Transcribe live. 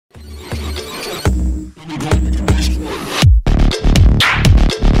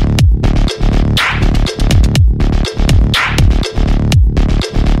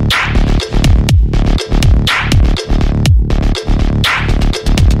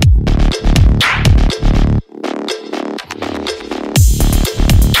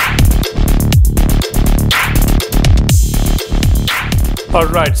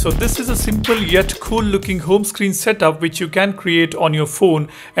Alright, so this is a simple yet cool looking home screen setup which you can create on your phone,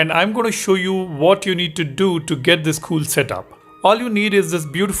 and I'm going to show you what you need to do to get this cool setup. All you need is this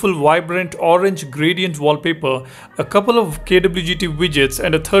beautiful vibrant orange gradient wallpaper, a couple of KWGT widgets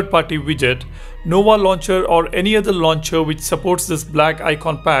and a third-party widget, Nova launcher or any other launcher which supports this black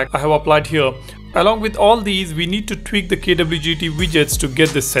icon pack I have applied here. Along with all these, we need to tweak the KWGT widgets to get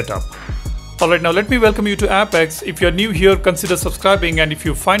this setup. Alright, now let me welcome you to Apex. If you're new here, consider subscribing, and if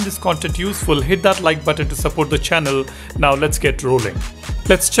you find this content useful, hit that like button to support the channel. Now let's get rolling.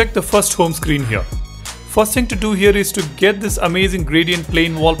 Let's check the first home screen here. First thing to do here is to get this amazing gradient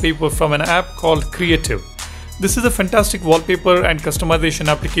plain wallpaper from an app called Creative. This is a fantastic wallpaper and customization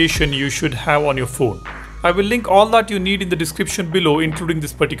application you should have on your phone. I will link all that you need in the description below, including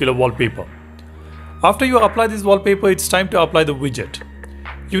this particular wallpaper. After you apply this wallpaper, it's time to apply the widget.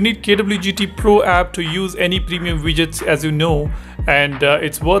 You need KWGT Pro app to use any premium widgets, as you know, and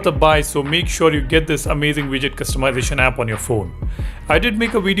it's worth a buy, so make sure you get this amazing widget customization app on your phone. I did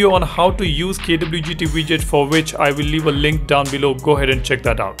make a video on how to use KWGT widget, for which I will leave a link down below. Go ahead and check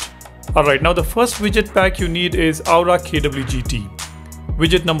that out. Alright, now the first widget pack you need is Aura KWGT,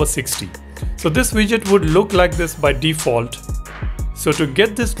 widget number 60. So this widget would look like this by default. So to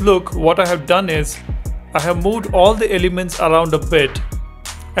get this look, what I have done is I have moved all the elements around a bit.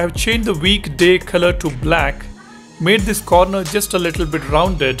 I have changed the weekday color to black, made this corner just a little bit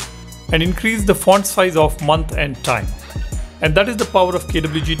rounded, and increased the font size of month and time. And that is the power of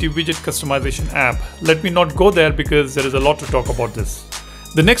KWGT widget customization app. Let me not go there because there is a lot to talk about this.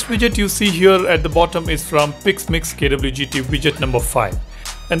 The next widget you see here at the bottom is from PIXMIX KWGT widget number 5.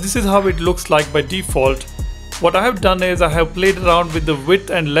 And this is how it looks like by default. What I have done is I have played around with the width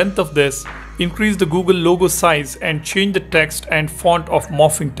and length of this, increase the Google logo size, and change the text and font of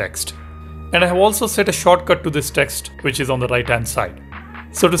morphing text. And I have also set a shortcut to this text, which is on the right hand side.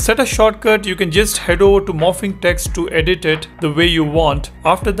 So to set a shortcut, you can just head over to morphing text to edit it the way you want.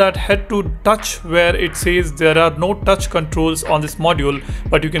 After that, head to touch, where it says there are no touch controls on this module,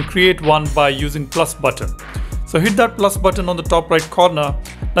 but you can create one by using plus button. So hit that plus button on the top right corner.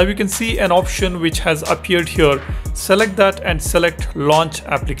 Now you can see an option which has appeared here. Select that and select launch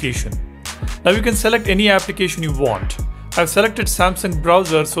application. Now you can select any application you want. I've selected Samsung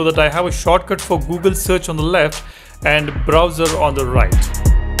browser so that I have a shortcut for Google search on the left and browser on the right.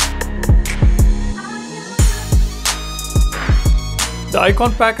 The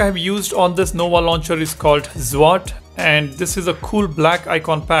icon pack I have used on this Nova launcher is called ZWART, and this is a cool black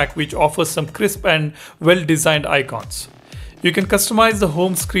icon pack which offers some crisp and well-designed icons. You can customize the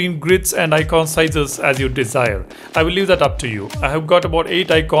home screen grids and icon sizes as you desire. I will leave that up to you. I have got about 8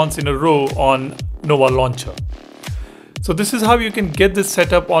 icons in a row on Nova launcher. So this is how you can get this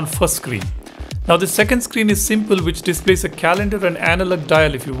set up on first screen. Now the second screen is simple, which displays a calendar and analog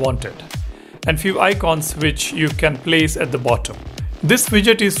dial if you want it, and few icons which you can place at the bottom. This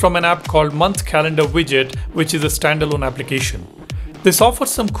widget is from an app called Month Calendar Widget, which is a standalone application. This offers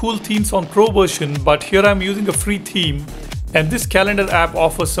some cool themes on Pro version, but here I'm using a free theme. And this calendar app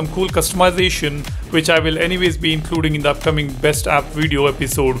offers some cool customization, which I will anyways be including in the upcoming best app video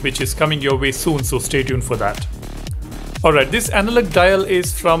episode, which is coming your way soon, so stay tuned for that. Alright, this analog dial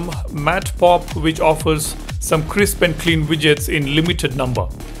is from MATPOP, which offers some crisp and clean widgets in limited number.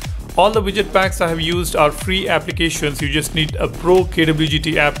 All the widget packs I have used are free applications. You just need a Pro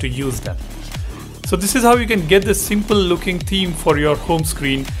KWGT app to use them. So this is how you can get this simple looking theme for your home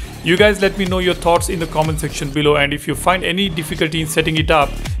screen. You guys let me know your thoughts in the comment section below, and if you find any difficulty in setting it up,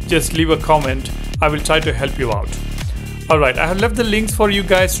 just leave a comment. I will try to help you out. Alright, I have left the links for you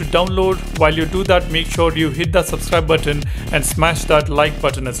guys to download. While you do that, make sure you hit that subscribe button and smash that like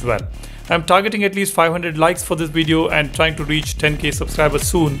button as well. I'm targeting at least 500 likes for this video and trying to reach 10k subscribers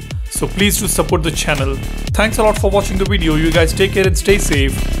soon, so please do support the channel. Thanks a lot for watching the video. You guys take care and stay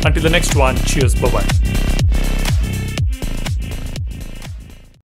safe. Until the next one, cheers, bye bye.